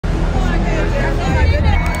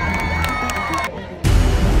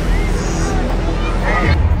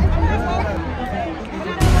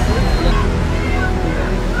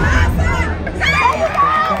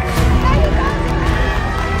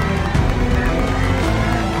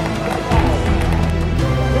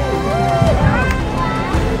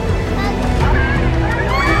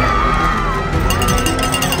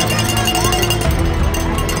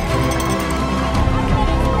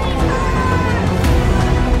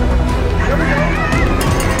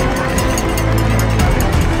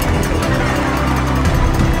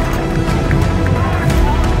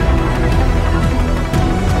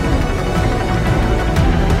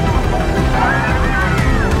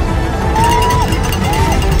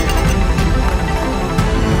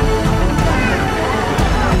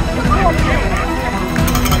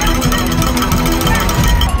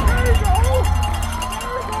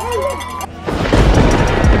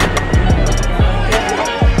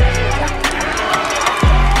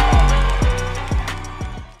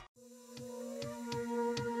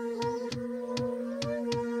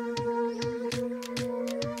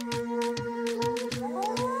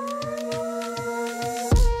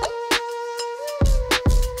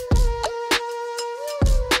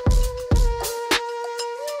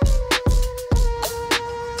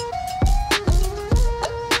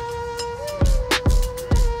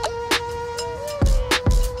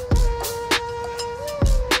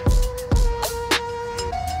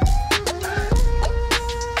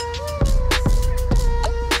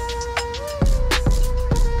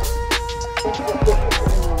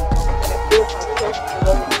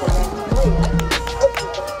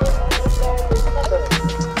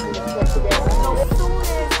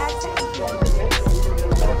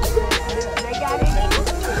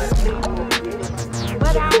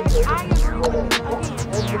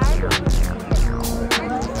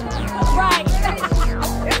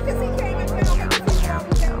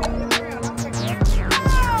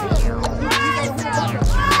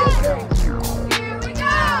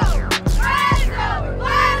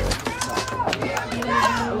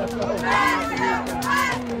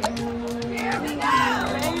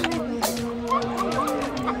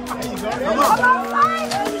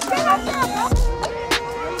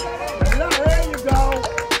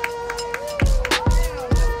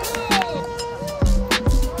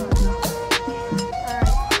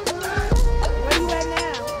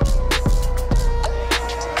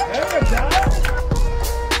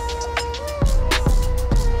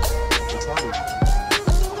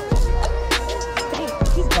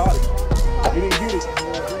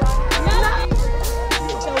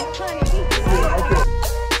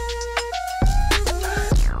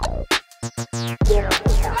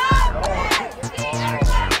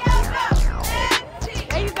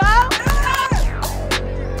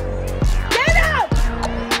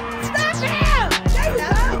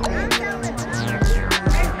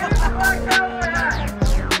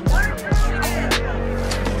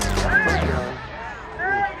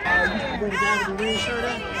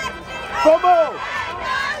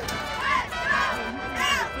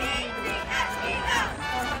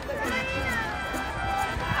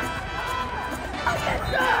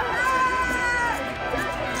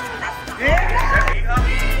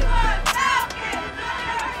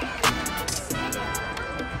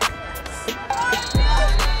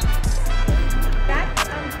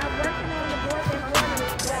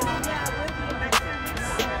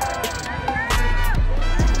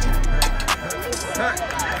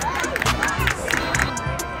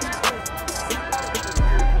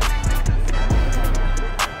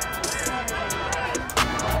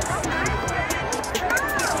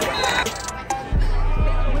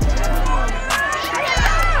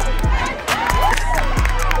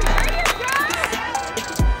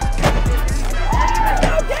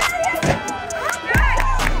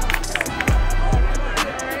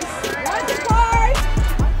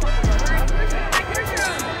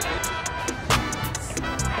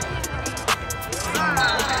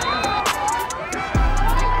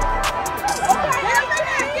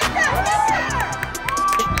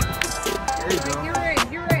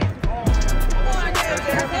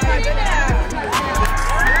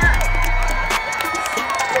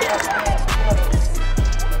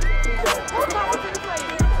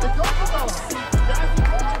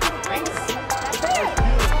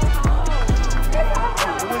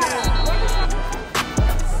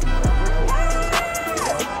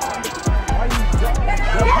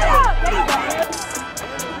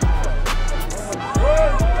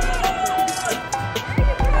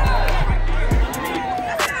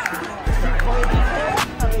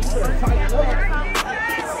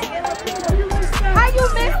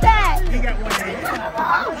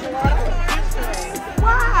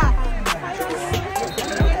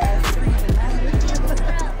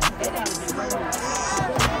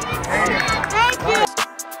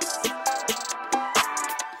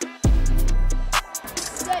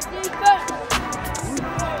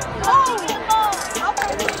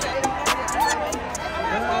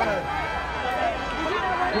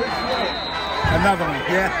Another one,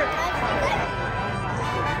 yeah.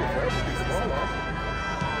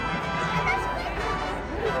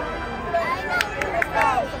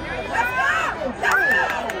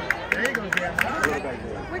 There you go, Dan.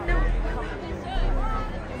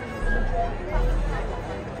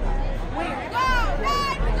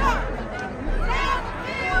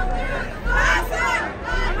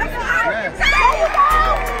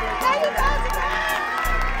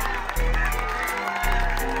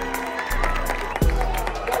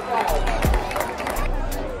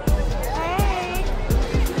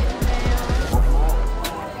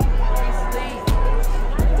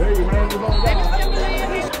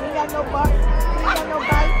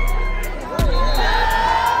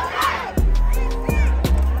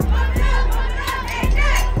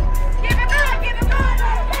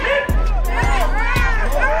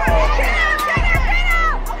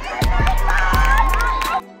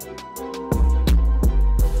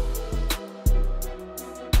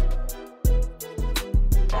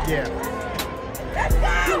 Yeah. Let's go!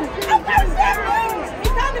 I'm first step.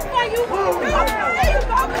 He's coming for you. There you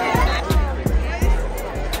go, man.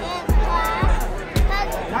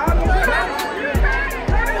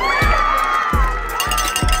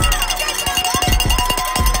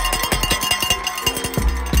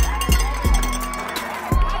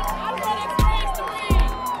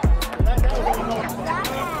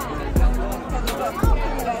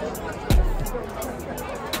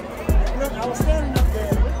 I was standing up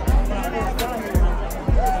there when I was down here.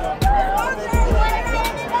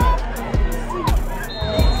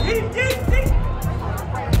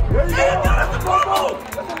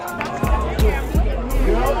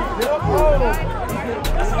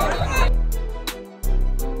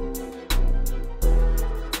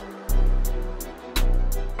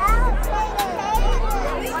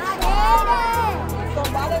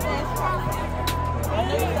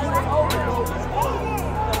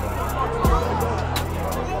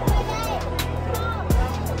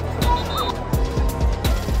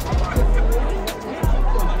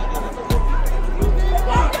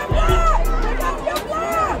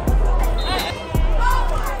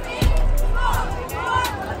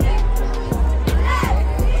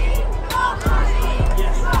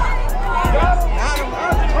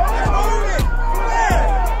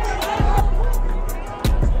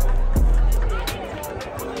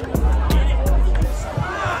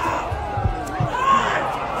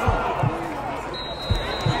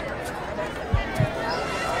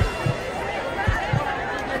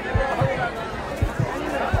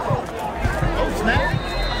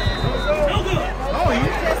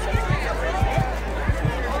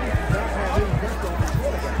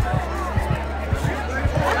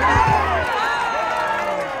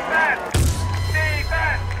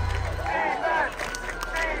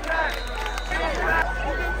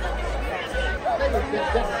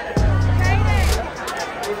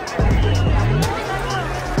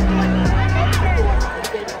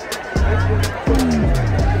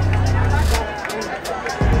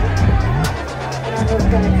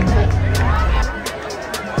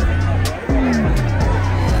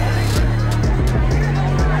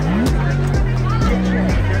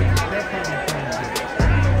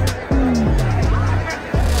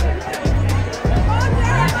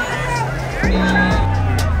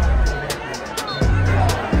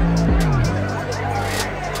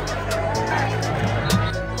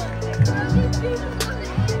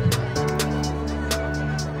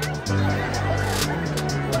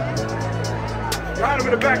 Got him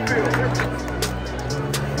in the backfield.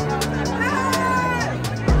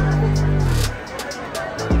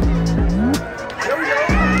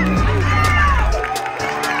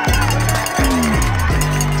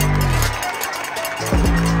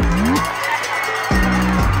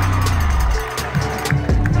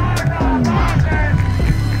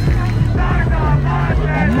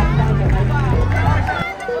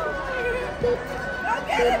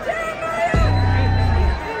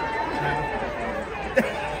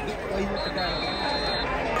 Well, you with the guy.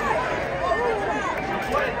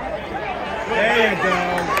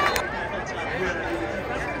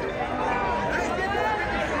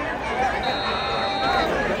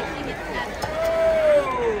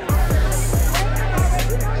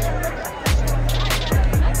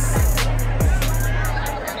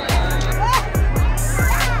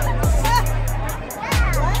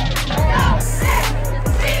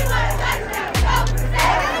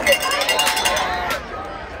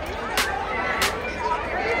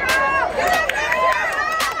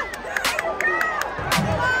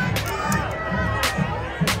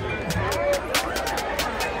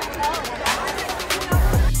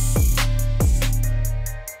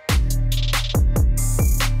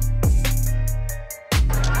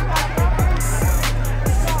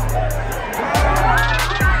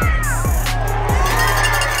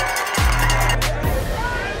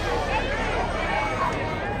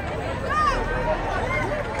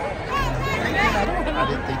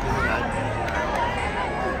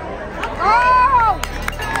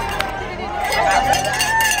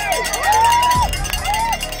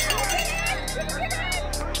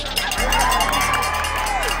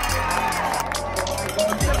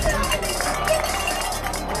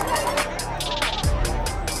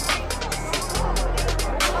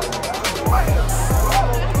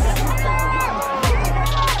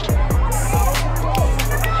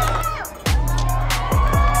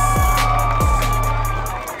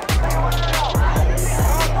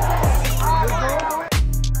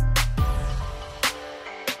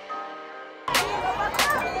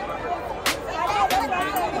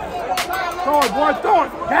 Throw it, boy, throw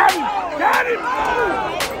it. Got him. Got him.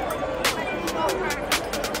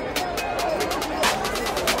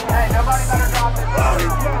 Hey, nobody better drop this.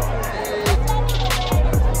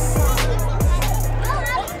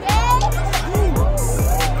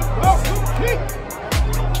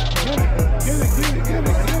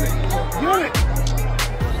 Get it.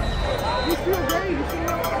 You feel great. You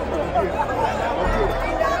feel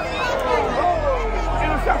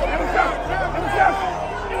intercept.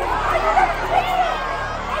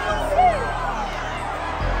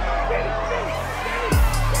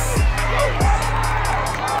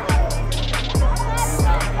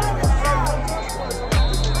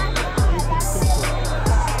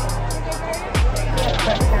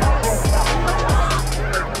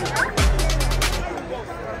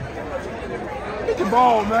 Get the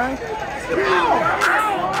ball, man.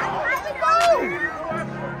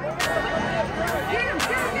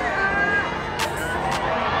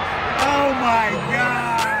 Oh my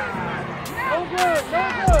God. No good.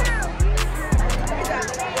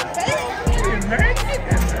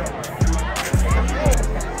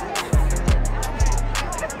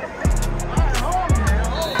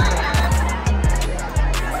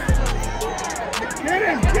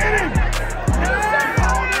 Get him.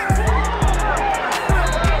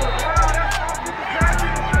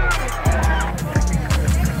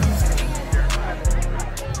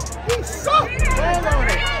 He sucked.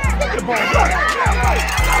 Get the ball.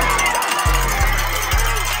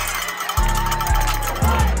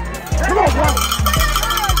 Come on, boy.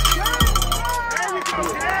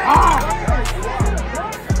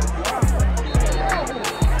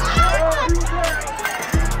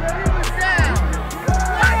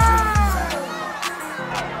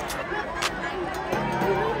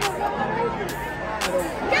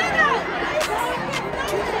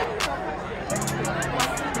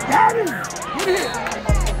 Got him. Get it.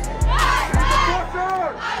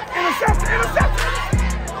 Intercept.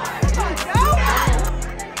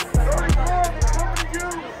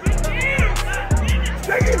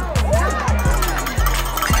 Take it.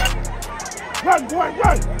 Run, boy,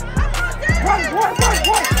 run. Run, boy. There you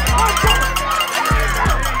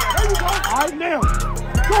go. All right, now.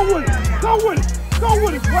 Go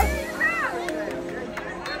with it, boy.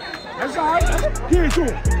 That's all right. Give it to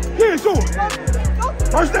him.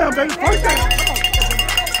 First down, baby. First down.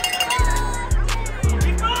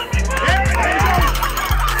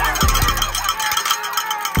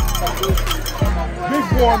 Big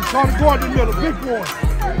boy, I'm trying to go out the middle. Big boy.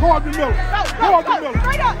 Go out the middle.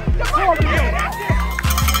 Straight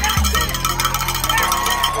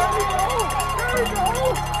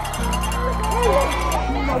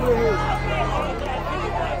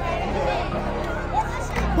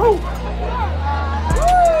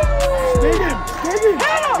up.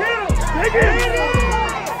 Stick him.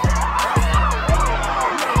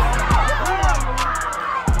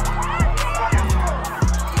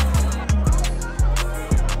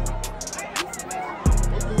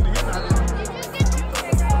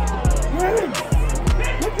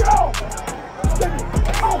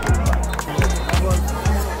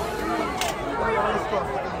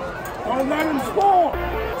 Don't let him score.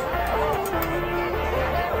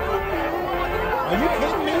 Are you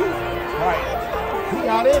kidding me? Right. He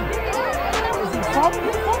got in. Is he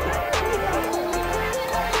fumbling?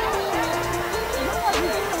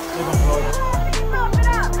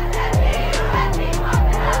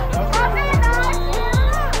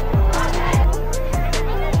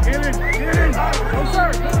 Get in. Go, sir.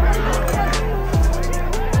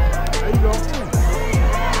 There you go.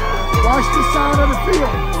 Watch the side of the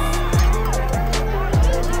field.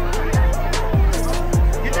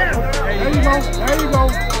 Get down. There you go.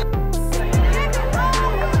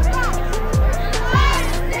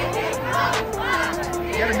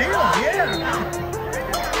 Get a kneel. Yeah.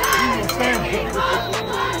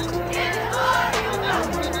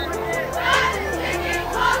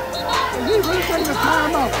 He's really taking the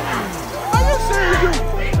time out. Are you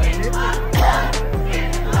serious?